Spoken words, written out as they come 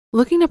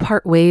Looking to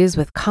part ways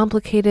with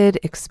complicated,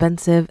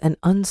 expensive, and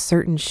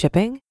uncertain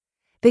shipping?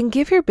 Then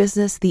give your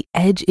business the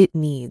edge it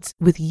needs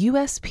with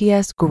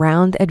USPS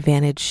Ground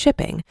Advantage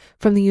shipping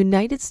from the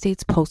United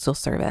States Postal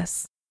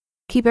Service.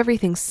 Keep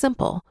everything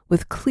simple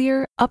with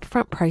clear,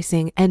 upfront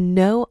pricing and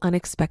no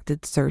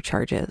unexpected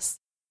surcharges.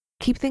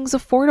 Keep things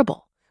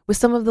affordable with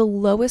some of the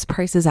lowest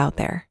prices out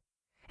there.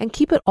 And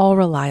keep it all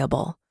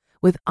reliable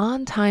with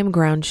on-time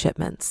ground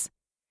shipments.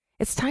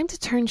 It's time to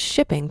turn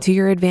shipping to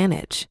your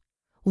advantage.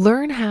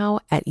 Learn how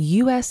at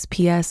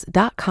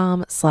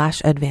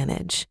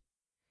USPS.com/advantage.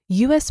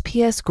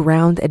 USPS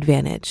Ground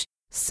Advantage.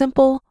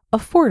 Simple,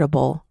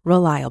 affordable,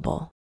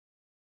 reliable.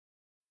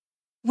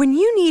 When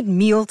you need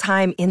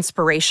mealtime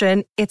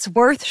inspiration, it's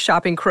worth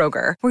shopping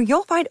Kroger, where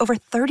you'll find over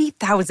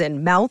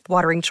 30,000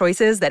 mouth-watering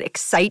choices that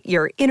excite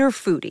your inner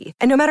foodie.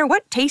 And no matter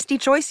what tasty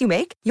choice you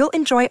make, you'll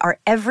enjoy our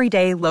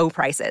everyday low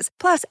prices,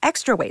 plus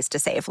extra ways to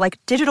save, like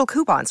digital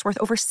coupons worth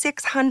over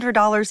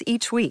 $600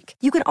 each week.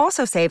 You can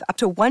also save up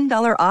to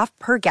 $1 off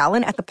per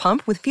gallon at the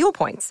pump with fuel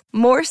points.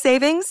 More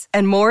savings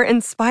and more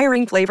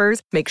inspiring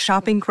flavors make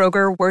shopping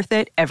Kroger worth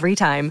it every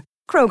time.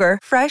 Kroger,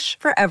 fresh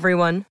for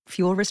everyone.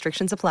 Fuel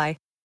restrictions apply.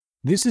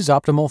 This is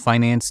Optimal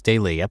Finance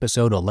Daily,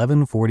 episode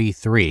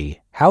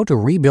 1143, How to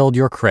Rebuild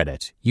Your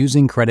Credit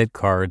Using Credit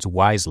Cards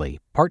Wisely,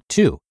 Part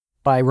 2,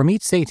 by Ramit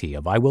Sethi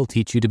of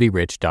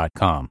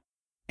IWillTeachYouToBeRich.com.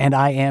 And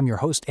I am your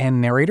host and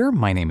narrator.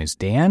 My name is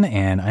Dan,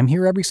 and I'm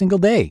here every single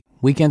day,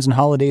 weekends and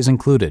holidays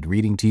included,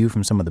 reading to you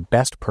from some of the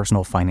best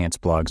personal finance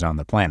blogs on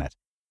the planet.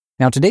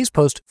 Now, today's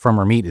post from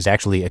Ramit is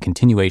actually a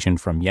continuation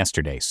from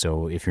yesterday,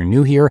 so if you're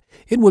new here,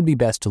 it would be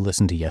best to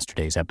listen to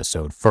yesterday's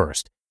episode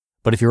first.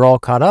 But if you're all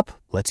caught up,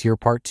 let's hear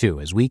part 2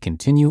 as we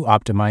continue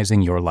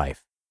optimizing your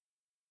life.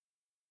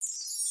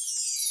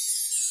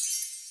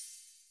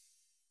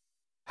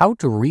 How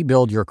to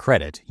Rebuild Your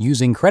Credit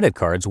Using Credit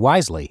Cards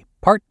Wisely,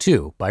 Part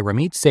 2 by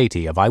Ramit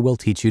Sethi of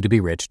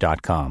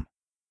IWillTeachYouToBeRich.com.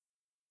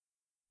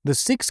 The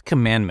 6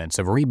 Commandments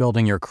of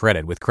Rebuilding Your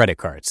Credit with Credit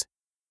Cards.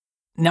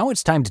 Now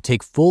it's time to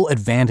take full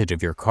advantage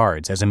of your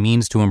cards as a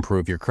means to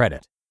improve your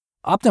credit.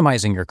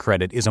 Optimizing your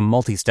credit is a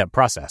multi-step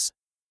process.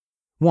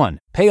 1.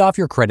 Pay off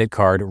your credit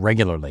card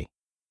regularly.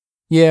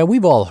 Yeah,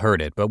 we've all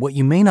heard it, but what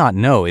you may not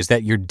know is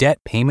that your debt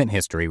payment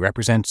history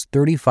represents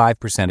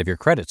 35% of your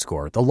credit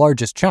score, the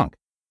largest chunk.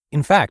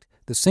 In fact,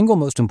 the single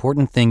most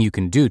important thing you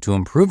can do to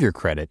improve your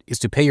credit is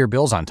to pay your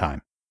bills on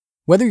time.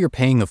 Whether you're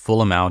paying the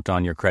full amount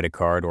on your credit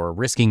card or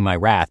risking my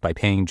wrath by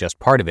paying just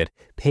part of it,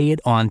 pay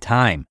it on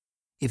time.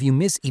 If you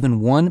miss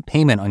even one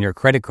payment on your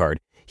credit card,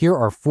 here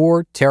are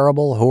 4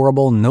 terrible,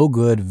 horrible, no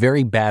good,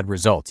 very bad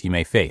results you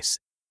may face.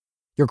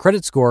 Your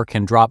credit score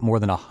can drop more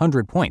than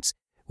 100 points,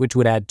 which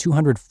would add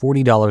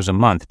 $240 a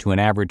month to an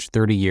average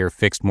 30-year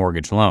fixed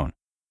mortgage loan.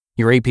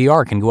 Your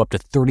APR can go up to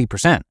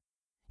 30%.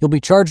 You'll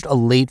be charged a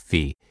late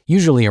fee,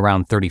 usually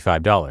around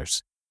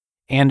 $35.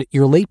 And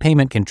your late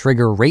payment can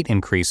trigger rate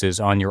increases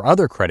on your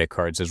other credit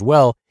cards as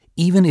well,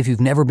 even if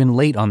you've never been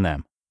late on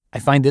them. I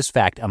find this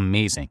fact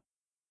amazing.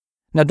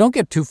 Now, don't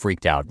get too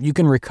freaked out. You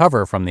can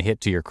recover from the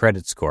hit to your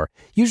credit score,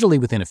 usually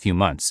within a few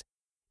months.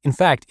 In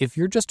fact, if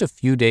you're just a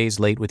few days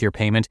late with your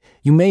payment,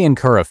 you may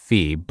incur a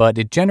fee, but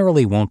it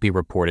generally won't be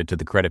reported to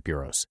the credit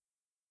bureaus.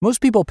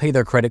 Most people pay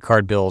their credit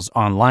card bills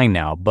online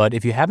now, but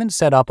if you haven't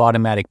set up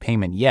automatic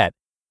payment yet,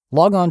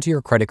 log on to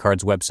your credit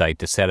card's website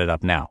to set it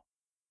up now.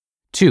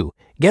 2.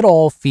 Get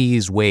all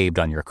fees waived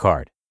on your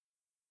card.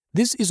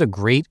 This is a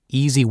great,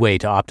 easy way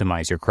to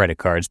optimize your credit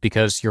cards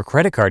because your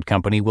credit card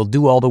company will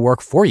do all the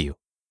work for you.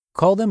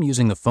 Call them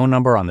using the phone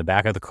number on the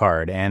back of the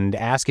card and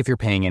ask if you're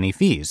paying any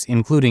fees,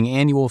 including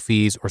annual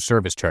fees or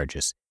service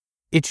charges.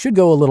 It should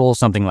go a little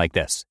something like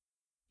this.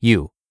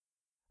 You.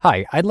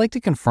 Hi, I'd like to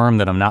confirm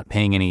that I'm not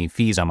paying any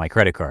fees on my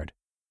credit card.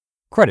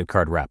 Credit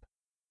card rep.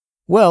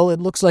 Well, it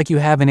looks like you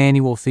have an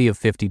annual fee of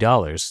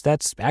 $50.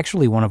 That's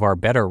actually one of our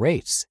better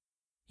rates.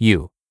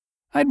 You.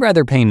 I'd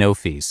rather pay no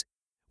fees.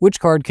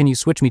 Which card can you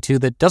switch me to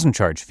that doesn't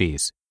charge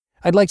fees?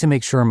 I'd like to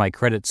make sure my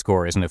credit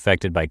score isn't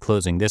affected by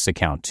closing this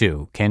account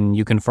too. Can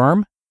you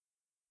confirm?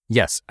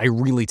 Yes, I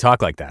really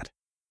talk like that.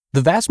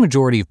 The vast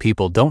majority of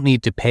people don't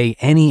need to pay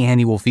any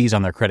annual fees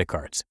on their credit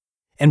cards.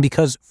 And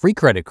because free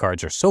credit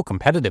cards are so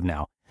competitive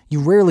now, you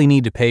rarely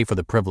need to pay for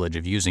the privilege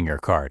of using your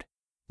card.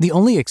 The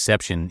only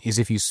exception is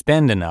if you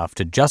spend enough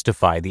to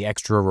justify the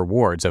extra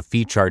rewards a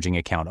fee-charging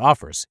account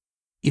offers.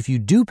 If you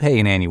do pay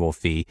an annual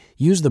fee,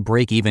 use the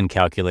break-even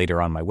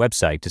calculator on my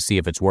website to see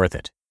if it's worth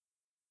it.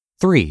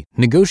 3.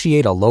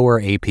 Negotiate a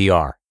lower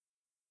APR.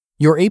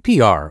 Your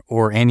APR,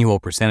 or annual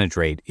percentage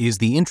rate, is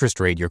the interest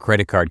rate your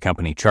credit card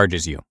company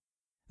charges you.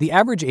 The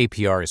average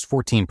APR is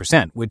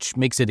 14%, which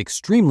makes it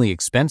extremely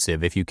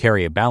expensive if you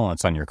carry a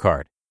balance on your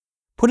card.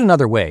 Put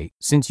another way,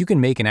 since you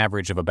can make an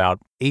average of about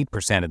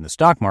 8% in the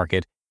stock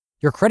market,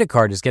 your credit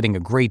card is getting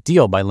a great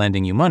deal by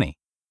lending you money.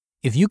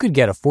 If you could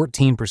get a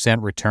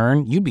 14%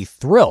 return, you'd be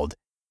thrilled.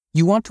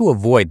 You want to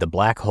avoid the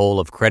black hole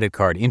of credit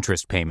card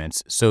interest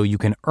payments so you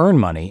can earn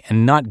money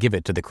and not give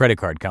it to the credit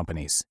card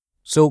companies.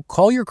 So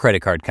call your credit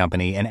card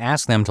company and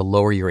ask them to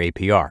lower your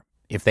APR.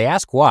 If they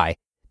ask why,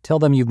 tell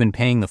them you've been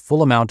paying the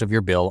full amount of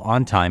your bill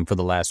on time for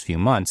the last few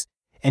months,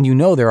 and you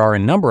know there are a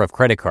number of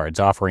credit cards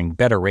offering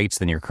better rates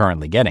than you're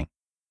currently getting.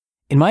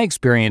 In my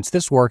experience,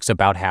 this works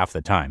about half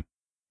the time.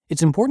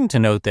 It's important to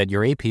note that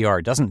your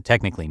APR doesn't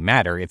technically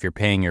matter if you're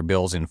paying your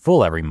bills in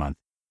full every month.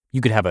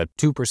 You could have a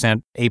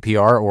 2%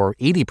 APR or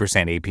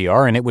 80%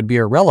 APR and it would be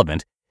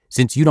irrelevant,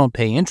 since you don't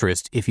pay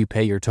interest if you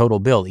pay your total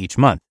bill each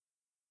month.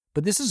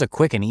 But this is a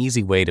quick and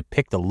easy way to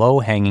pick the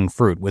low-hanging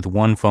fruit with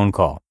one phone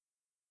call.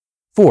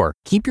 4.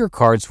 Keep your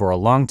cards for a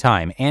long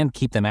time and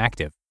keep them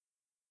active.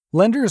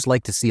 Lenders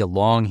like to see a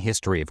long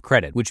history of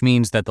credit, which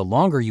means that the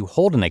longer you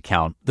hold an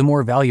account, the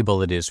more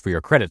valuable it is for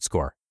your credit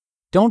score.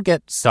 Don't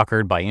get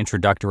suckered by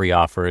introductory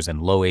offers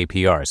and low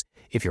APRs.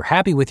 If you're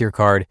happy with your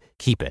card,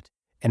 keep it.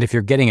 And if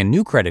you're getting a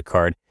new credit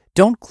card,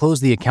 don't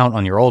close the account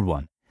on your old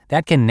one.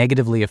 That can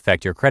negatively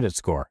affect your credit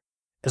score.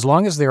 As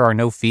long as there are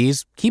no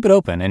fees, keep it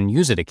open and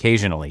use it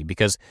occasionally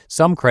because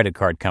some credit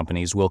card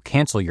companies will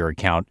cancel your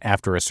account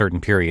after a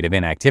certain period of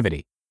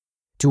inactivity.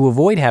 To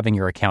avoid having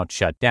your account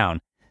shut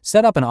down,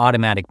 set up an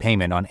automatic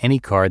payment on any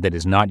card that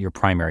is not your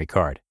primary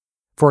card.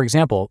 For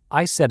example,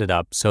 I set it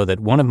up so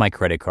that one of my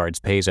credit cards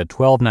pays a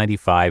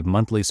 $12.95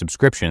 monthly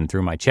subscription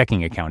through my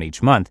checking account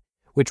each month,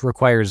 which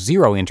requires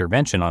zero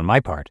intervention on my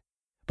part.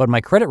 But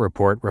my credit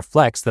report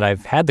reflects that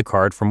I've had the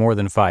card for more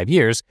than 5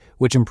 years,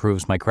 which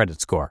improves my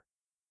credit score.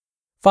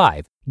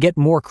 5. Get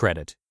more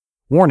credit.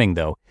 Warning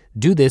though,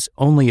 do this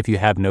only if you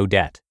have no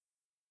debt.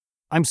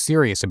 I'm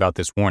serious about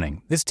this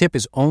warning. This tip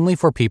is only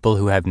for people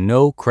who have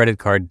no credit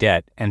card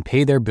debt and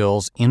pay their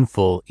bills in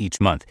full each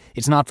month.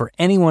 It's not for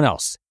anyone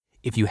else.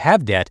 If you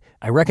have debt,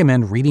 I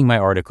recommend reading my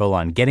article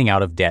on getting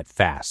out of debt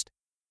fast.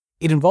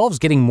 It involves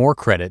getting more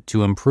credit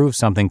to improve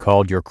something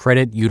called your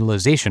credit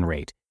utilization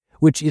rate,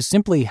 which is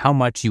simply how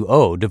much you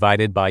owe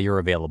divided by your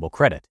available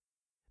credit.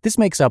 This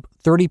makes up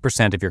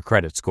 30% of your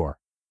credit score.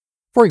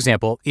 For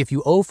example, if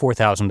you owe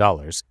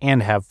 $4,000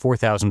 and have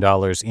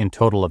 $4,000 in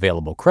total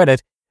available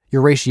credit,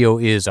 your ratio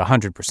is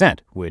 100%,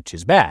 which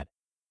is bad.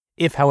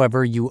 If,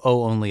 however, you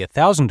owe only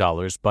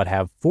 $1,000 but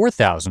have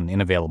 $4,000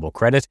 in available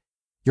credit,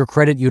 your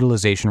credit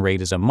utilization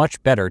rate is a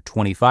much better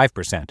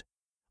 25%.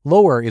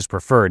 Lower is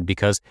preferred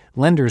because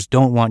lenders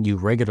don't want you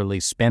regularly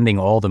spending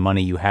all the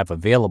money you have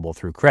available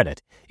through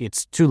credit.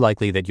 It's too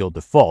likely that you'll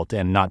default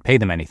and not pay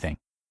them anything.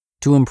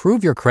 To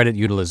improve your credit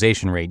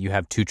utilization rate, you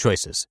have two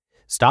choices.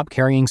 Stop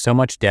carrying so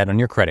much debt on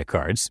your credit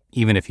cards,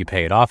 even if you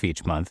pay it off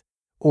each month,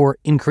 or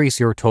increase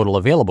your total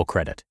available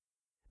credit.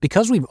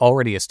 Because we've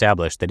already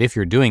established that if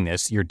you're doing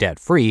this, you're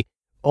debt-free,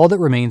 all that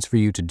remains for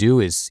you to do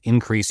is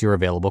increase your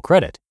available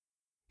credit.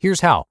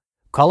 Here's how.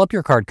 Call up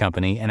your card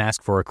company and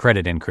ask for a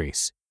credit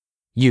increase.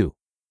 You.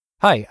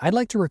 Hi, I'd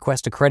like to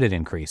request a credit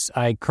increase.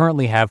 I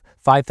currently have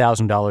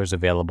 $5,000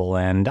 available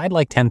and I'd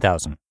like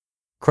 $10,000.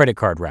 Credit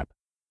card rep.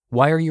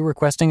 Why are you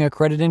requesting a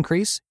credit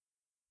increase?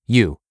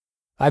 You.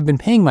 I've been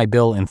paying my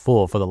bill in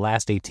full for the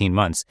last 18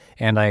 months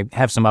and I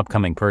have some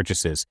upcoming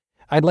purchases.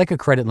 I'd like a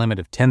credit limit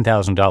of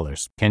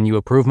 $10,000. Can you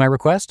approve my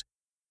request?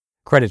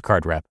 Credit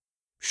card rep.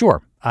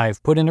 Sure,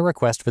 I've put in a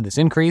request for this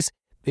increase.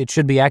 It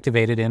should be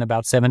activated in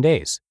about 7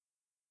 days.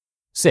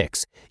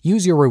 6.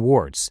 Use your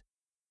rewards.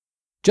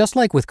 Just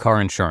like with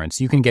car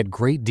insurance, you can get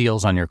great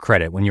deals on your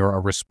credit when you're a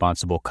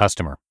responsible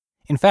customer.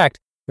 In fact,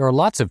 there are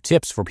lots of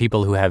tips for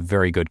people who have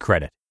very good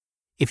credit.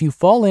 If you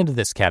fall into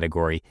this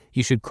category,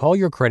 you should call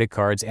your credit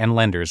cards and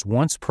lenders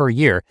once per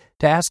year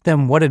to ask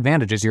them what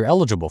advantages you're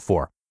eligible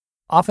for.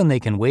 Often they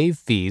can waive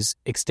fees,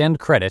 extend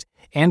credit,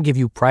 and give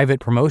you private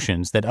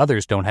promotions that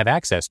others don't have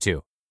access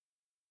to.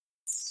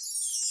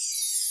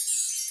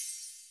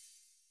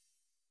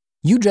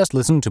 You just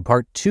listened to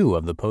part 2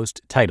 of the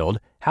post titled,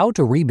 How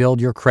to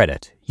Rebuild Your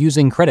Credit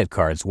Using Credit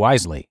Cards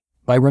Wisely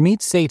by Ramit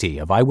Sethi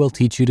of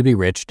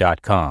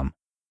IWillTeachYouToBeRich.com.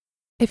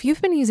 If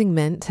you've been using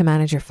Mint to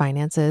manage your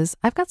finances,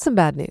 I've got some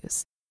bad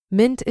news.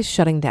 Mint is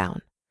shutting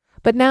down.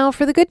 But now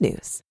for the good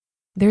news.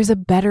 There's a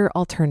better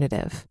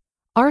alternative.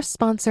 Our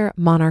sponsor,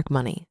 Monarch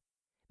Money.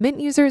 Mint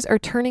users are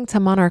turning to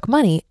Monarch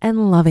Money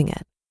and loving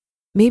it.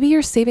 Maybe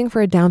you're saving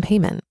for a down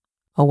payment,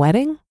 a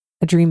wedding,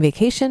 a dream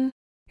vacation,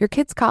 your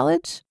kid's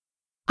college.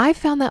 I've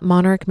found that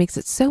Monarch makes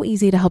it so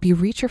easy to help you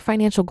reach your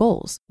financial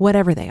goals,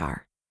 whatever they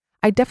are.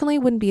 I definitely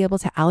wouldn't be able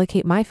to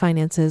allocate my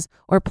finances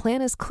or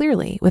plan as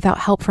clearly without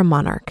help from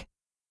Monarch.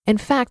 In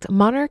fact,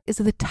 Monarch is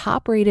the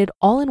top-rated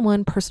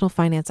all-in-one personal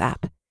finance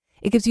app.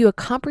 It gives you a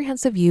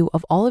comprehensive view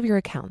of all of your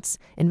accounts,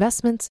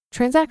 investments,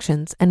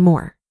 transactions, and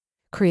more.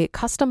 Create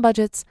custom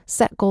budgets,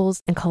 set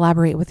goals, and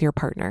collaborate with your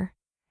partner.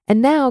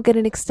 And now get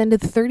an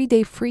extended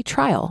 30-day free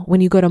trial when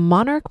you go to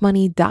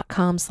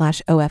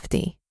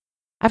monarchmoney.com/OFD.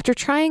 After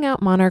trying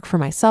out Monarch for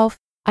myself,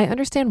 I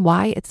understand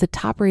why it's the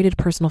top-rated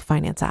personal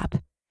finance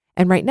app.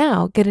 And right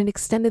now, get an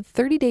extended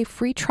 30-day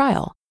free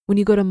trial when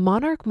you go to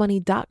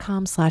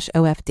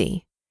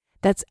monarchmoney.com/OFD.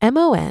 That's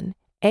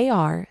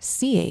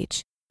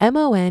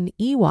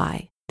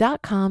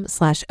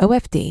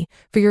monarchmoney.com/OFD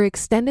for your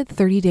extended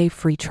 30-day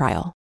free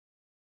trial.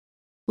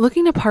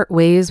 Looking to part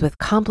ways with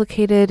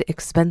complicated,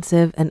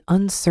 expensive, and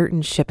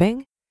uncertain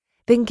shipping?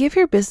 Then give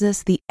your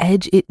business the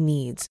edge it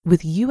needs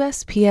with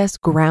USPS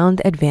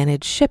Ground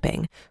Advantage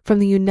shipping from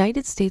the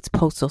United States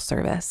Postal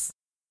Service.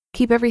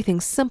 Keep everything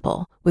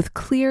simple with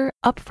clear,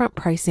 upfront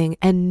pricing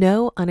and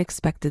no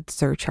unexpected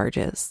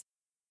surcharges.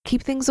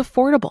 Keep things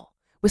affordable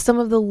with some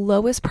of the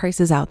lowest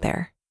prices out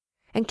there.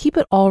 And keep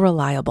it all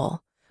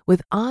reliable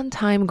with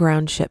on-time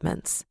ground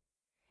shipments.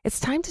 It's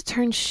time to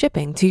turn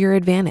shipping to your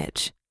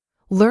advantage.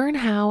 Learn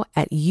how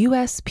at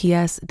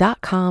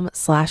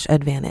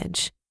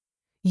USPS.com/advantage.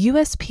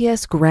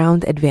 USPS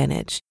Ground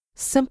Advantage.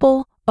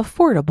 Simple,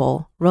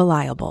 affordable,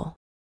 reliable.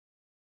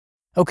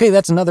 Okay,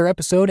 that's another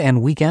episode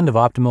and weekend of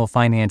Optimal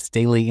Finance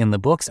Daily in the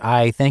books.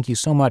 I thank you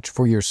so much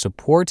for your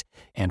support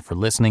and for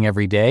listening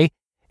every day.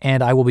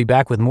 And I will be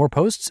back with more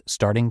posts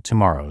starting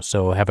tomorrow.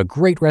 So have a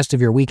great rest of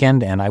your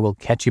weekend, and I will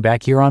catch you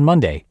back here on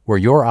Monday, where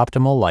your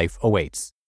optimal life awaits.